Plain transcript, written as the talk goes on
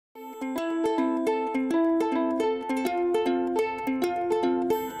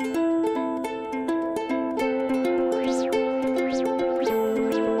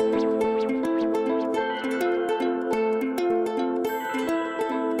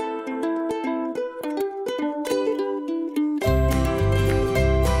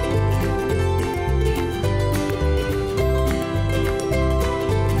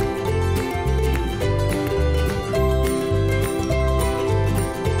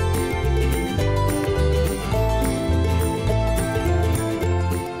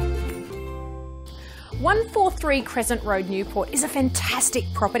3 Crescent Road, Newport is a fantastic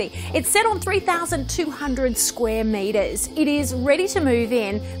property. It's set on 3,200 square metres. It is ready to move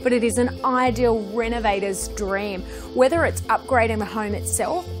in, but it is an ideal renovator's dream. Whether it's upgrading the home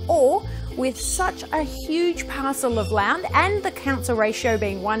itself or with such a huge parcel of land and the council ratio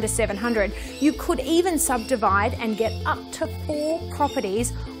being 1 to 700, you could even subdivide and get up to 4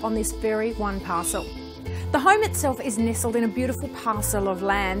 properties on this very one parcel. The home itself is nestled in a beautiful parcel of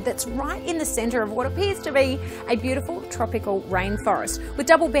land that's right in the centre of what appears to be a beautiful tropical rainforest, with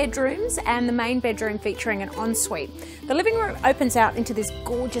double bedrooms and the main bedroom featuring an ensuite. The living room opens out into this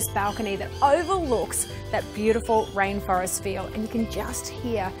gorgeous balcony that overlooks that beautiful rainforest feel, and you can just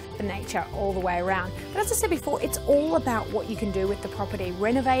hear the nature all the way around. But as I said before, it's all about what you can do with the property,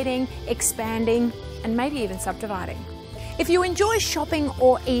 renovating, expanding, and maybe even subdividing. If you enjoy shopping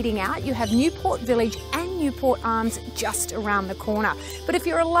or eating out, you have Newport Village and Newport Arms just around the corner. But if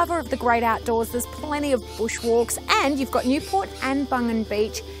you're a lover of the great outdoors, there's plenty of bushwalks, and you've got Newport and Bungan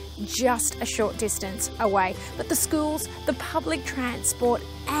Beach just a short distance away. But the schools, the public transport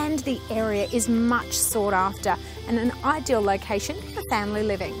and the area is much sought after and an ideal location for family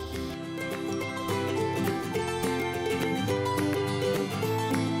living.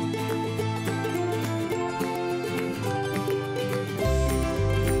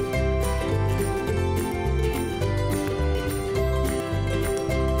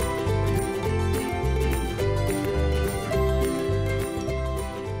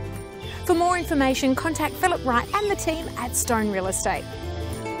 For more information, contact Phillip Wright and the team at Stone Real Estate.